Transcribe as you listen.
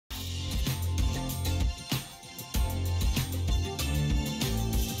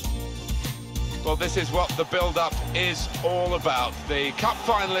Well, this is what the build-up is all about. The cup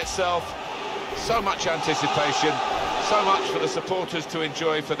final itself, so much anticipation, so much for the supporters to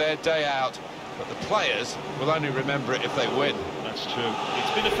enjoy for their day out, but the players will only remember it if they win. That's true.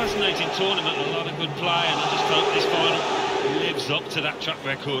 It's been a fascinating tournament, a lot of good play, and I just hope this final lives up to that track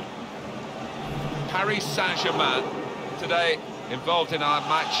record. Paris Saint-Germain today involved in our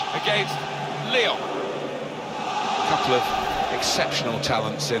match against Lyon. A couple of exceptional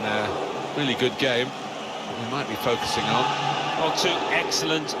talents in a really good game that we might be focusing on. Well, two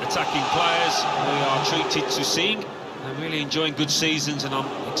excellent attacking players we are treated to seeing. I'm really enjoying good seasons, and I'm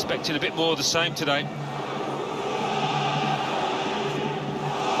expecting a bit more of the same today.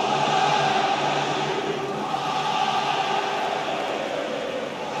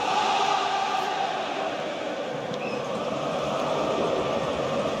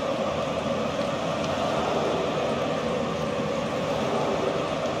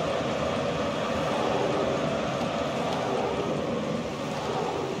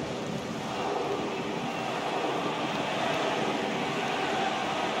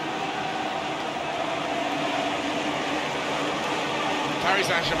 Paris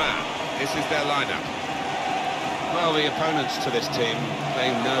Saint-Germain, this is their lineup. Well, the opponents to this team,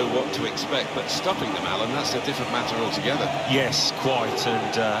 they know what to expect, but stopping them, Alan, that's a different matter altogether. Yes, quite,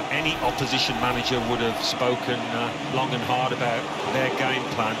 and any opposition manager would have spoken long and hard about their game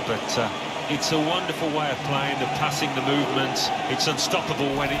plan, but it's a wonderful way of playing, the passing, the movement. It's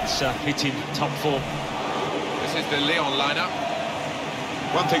unstoppable when it's hitting top form. This is the Lyon lineup.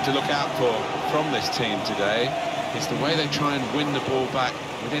 One thing to look out for from this team today is the way they try and win the ball back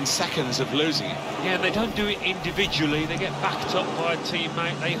within seconds of losing it. Yeah, they don't do it individually, they get backed up by a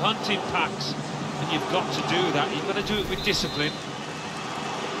teammate, they hunt in packs, and you've got to do that, you've got to do it with discipline.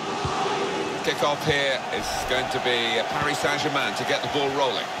 Kick-off here is going to be Paris Saint-Germain to get the ball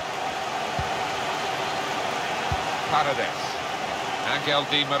rolling. Paredes, Angel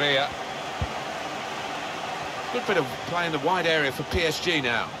Di Maria. Good bit of play in the wide area for PSG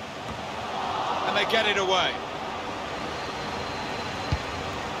now. And they get it away.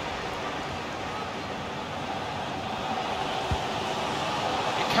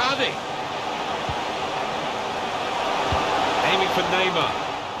 Icardi. Aiming for Neymar.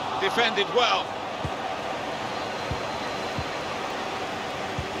 Defended well.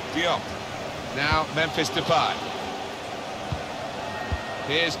 Diop. Now Memphis Depay.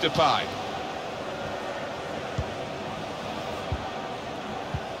 Here's Depay.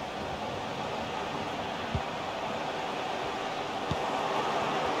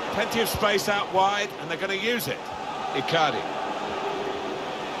 Plenty of space out wide, and they're going to use it. Icardi.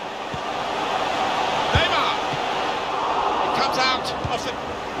 Neymar! It comes out off the...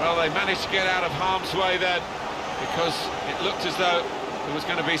 Well, they managed to get out of harm's way then, because it looked as though there was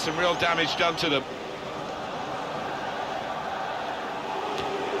going to be some real damage done to them.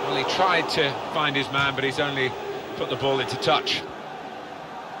 Well, he tried to find his man, but he's only put the ball into touch.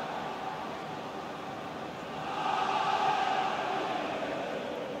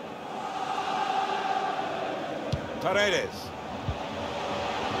 Paredes.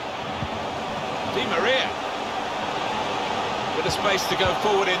 Di Maria. Bit of space to go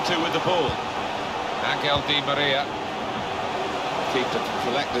forward into with the ball. Angel Di Maria. Keeper to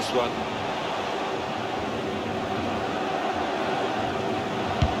collect this one.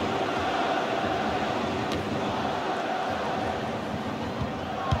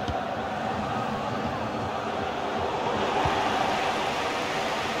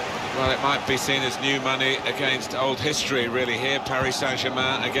 Well, it might be seen as new money against old history, really, here. Paris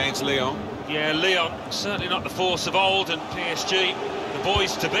Saint-Germain against Lyon. Yeah, Lyon, certainly not the force of old, and PSG, the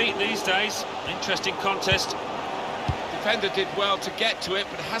boys to beat these days. Interesting contest. Defender did well to get to it,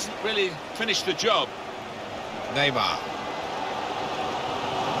 but hasn't really finished the job. Neymar.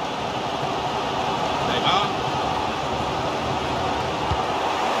 Neymar.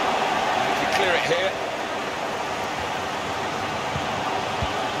 He can clear it here.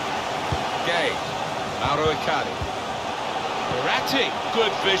 Mauro Icardi. Verratti,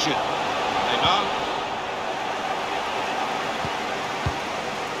 good vision. Neymar.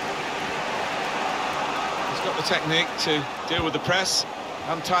 He's got the technique to deal with the press.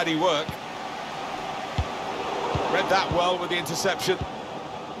 Untidy work. Read that well with the interception.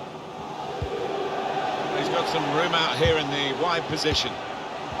 He's got some room out here in the wide position.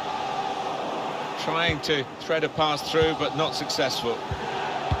 Trying to thread a pass through, but not successful.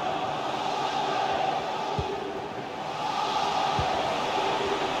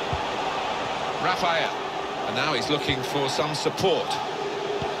 Rafael, and now he's looking for some support.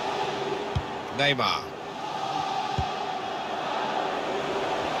 Neymar.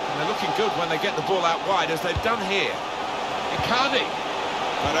 They're looking good when they get the ball out wide, as they've done here. Icardi.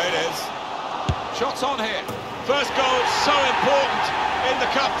 Paredes. Shots on here. First goal, so important in the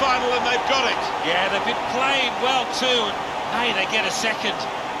cup final, and they've got it. Yeah, they've been playing well too, and hey, they get a second.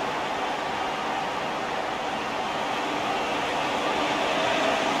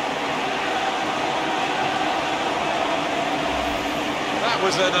 That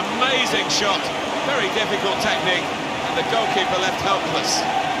was an amazing shot. Very difficult technique, and the goalkeeper left helpless.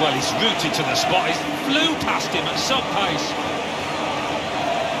 Well, he's rooted to the spot. He flew past him at some pace.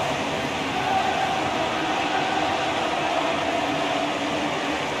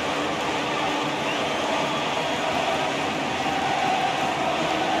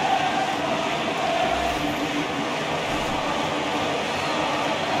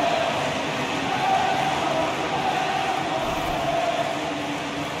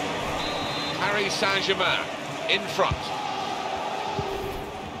 Paris Saint-Germain in front.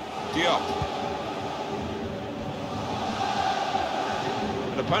 Diop.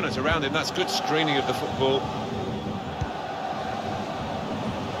 An opponent around him, that's good screening of the football.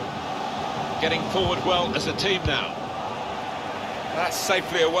 Getting forward well as a team now. That's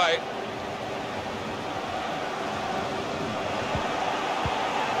safely away.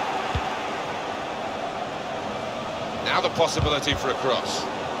 Now the possibility for a cross.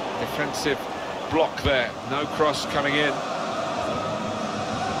 Defensive block there, no cross coming in.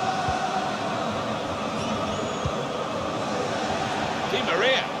 Di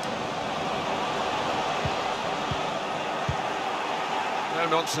Maria. No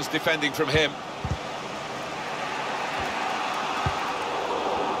nonsense defending from him.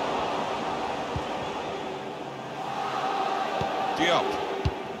 Diop.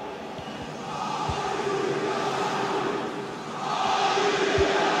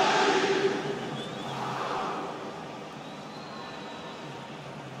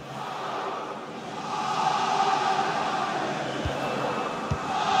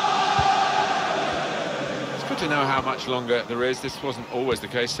 To know how much longer there is. This wasn't always the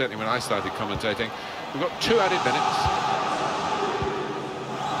case, certainly when I started commentating. We've got 2 added minutes.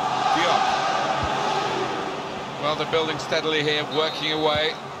 Diop. Well, they're building steadily here, working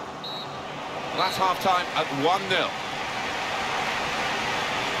away. That's half-time at 1-0.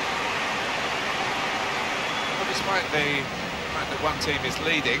 But despite the fact that one team is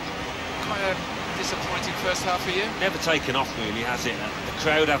leading, quite a disappointing first half for you. Never taken off, really, has it? The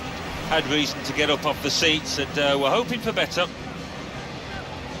crowd haven't had reason to get up off the seats, and we're hoping for better.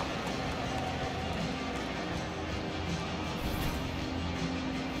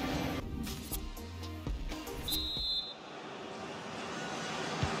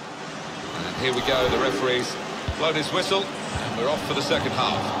 And here we go, the referee's blown his whistle, and we're off for the second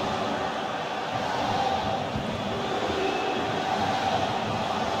half.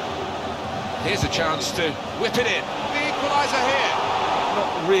 Here's a chance to whip it in. The equaliser here.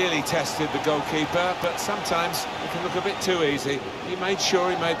 Not really tested the goalkeeper, but sometimes it can look a bit too easy. He made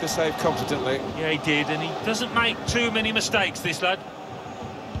sure he made the save competently. Yeah, he did, and he doesn't make too many mistakes, this lad.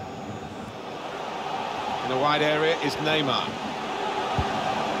 In the wide area is Neymar.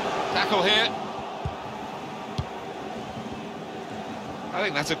 Tackle here. I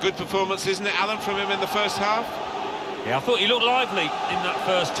think that's a good performance, isn't it, Alan, from him in the first half? Yeah, I thought he looked lively in that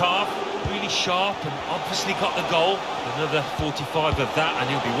first half. Really sharp, and obviously got the goal. Another 45 of that, and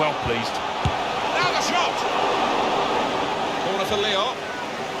he'll be well pleased. Now the shot! Corner for Lyon.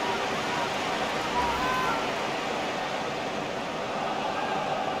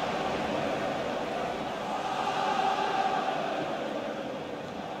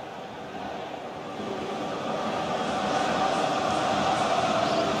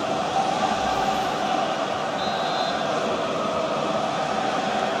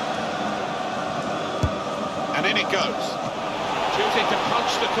 And in it goes. Choosing to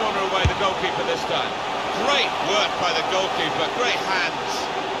punch the corner away, the goalkeeper this time. Great work by the goalkeeper, great hands.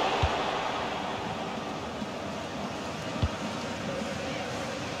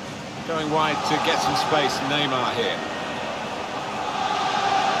 Going wide to get some space, Neymar here.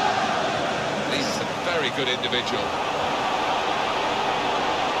 He's a very good individual.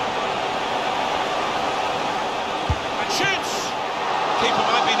 And shoots! Keeper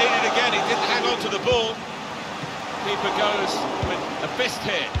might be needed again, he didn't hang on to the ball. Keeper goes with a fist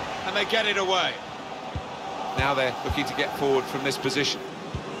here, and they get it away. Now they're looking to get forward from this position.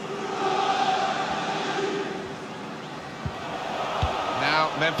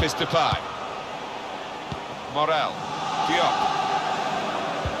 Now Memphis Depay. Morel. Diop.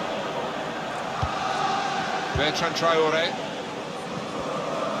 Bertrand Traoré.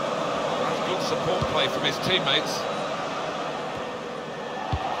 That's good support play from his teammates.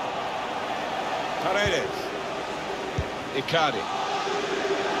 Paredes. Icardi.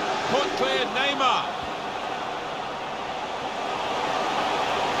 Put clear, Neymar.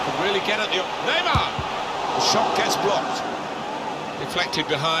 Can really get at the... Neymar! The shot gets blocked. Deflected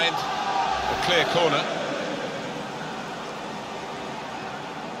behind. A clear corner.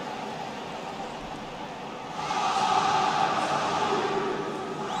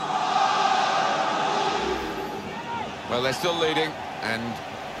 Well, they're still leading, and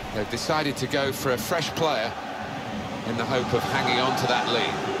they've decided to go for a fresh player in the hope of hanging on to that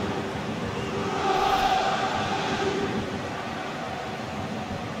lead.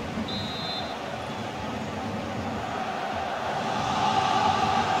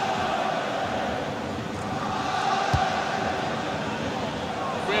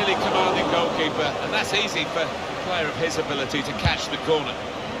 Really commanding goalkeeper, and that's easy for a player of his ability to catch the corner.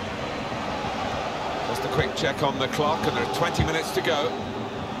 Just a quick check on the clock, and there are 20 minutes to go.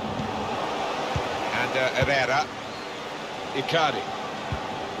 And Herrera. Icardi.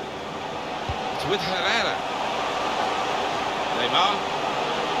 It's with Herrera. Neymar.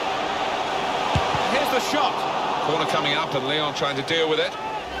 Here's the shot. Corner coming up, and Lyon trying to deal with it.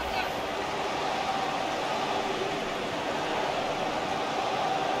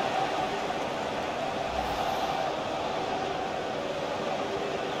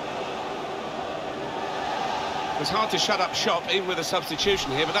 It's hard to shut up shop, even with a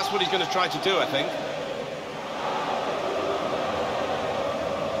substitution here, but that's what he's going to try to do, I think.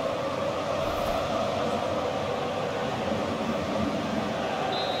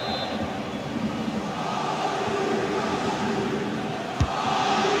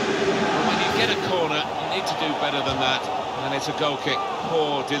 When you get a corner, you need to do better than that, and it's a goal kick.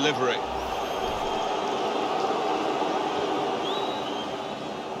 Poor delivery.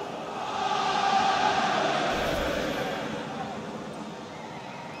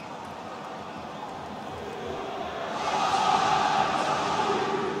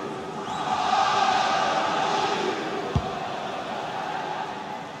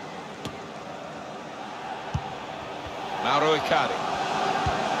 Icardi.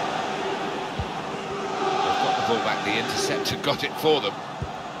 They've got the ball back, the interceptor got it for them.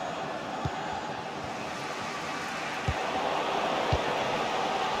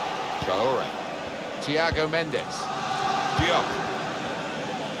 Traore. Thiago Mendes. Diop.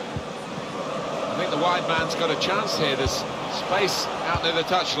 I think the wide man's got a chance here. There's space out near the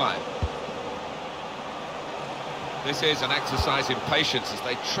touchline. This is an exercise in patience as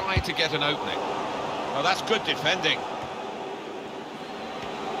they try to get an opening. Well, that's good defending.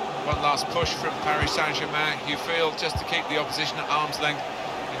 One last push from Paris Saint-Germain, you feel, just to keep the opposition at arm's length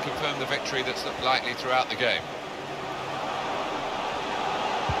and confirm the victory that's looked likely throughout the game.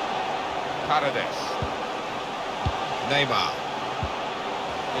 Paredes. Neymar.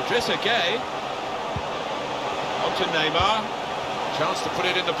 Idrissa Gueye. On to Neymar. Chance to put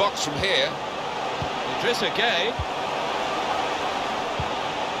it in the box from here. Idrissa Gueye.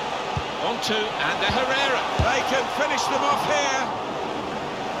 On to Ander Herrera. They can finish them off here.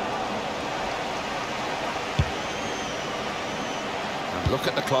 Look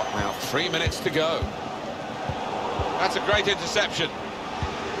at the clock now, 3 minutes to go. That's a great interception.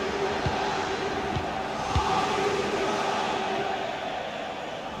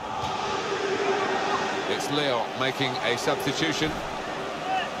 It's Lyon making a substitution.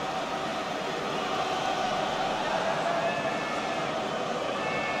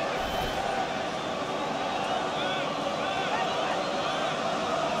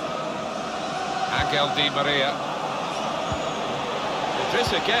 Angel Di Maria.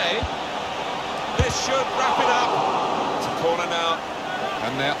 Idrissa Gueye. This should wrap it up. It's a corner now,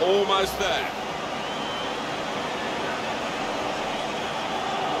 and they're almost there.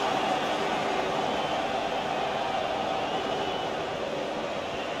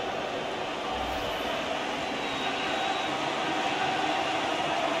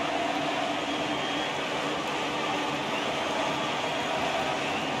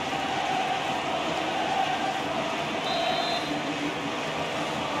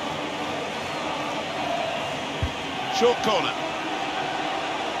 Short corner.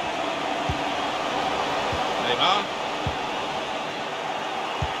 Neymar.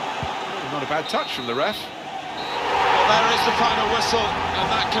 Not a bad touch from the ref. Well, there is the final whistle, and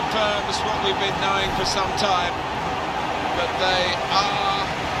that confirms what we've been knowing for some time, that they are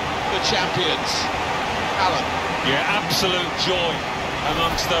the champions. Alan. Yeah, absolute joy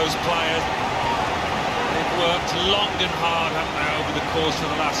amongst those players. They've worked long and hard, haven't they, over the course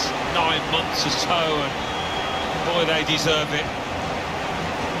of the last 9 months or so, and boy, they deserve it.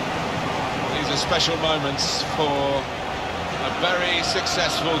 These are special moments for a very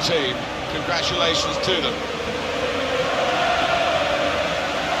successful team. congratulations to them.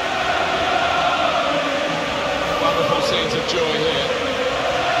 Wonderful scenes of joy here,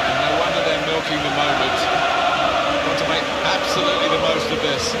 and no wonder they're milking the moment. Want to make absolutely the most of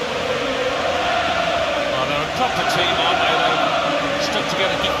this. Well, they're a proper team, aren't they? They've stuck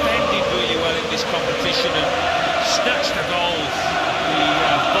together, defended really well in this competition and snatched the goals, the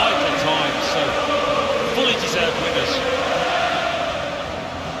vital times, so fully deserved winners.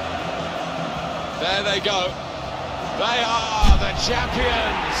 There they go. They are the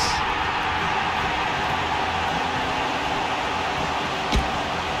champions.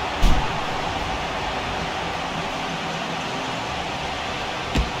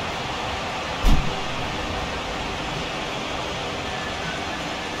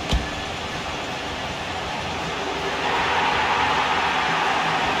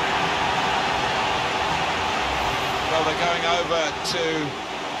 Well, they're going over to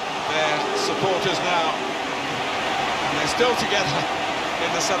their supporters now, and they're still together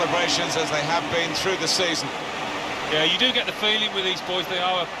in the celebrations as they have been through the season. Yeah, you do get the feeling with these boys, they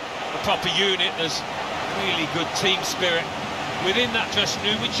are a proper unit. There's really good team spirit within that dressing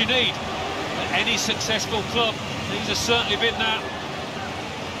room, which you need. At any successful club, these have certainly been that.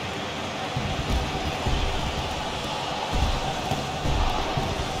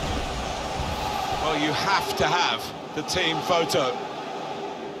 Well, you have to have the team photo,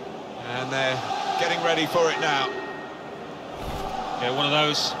 and they're getting ready for it now. Yeah, one of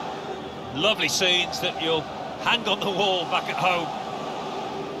those lovely scenes that you'll hang on the wall back at home.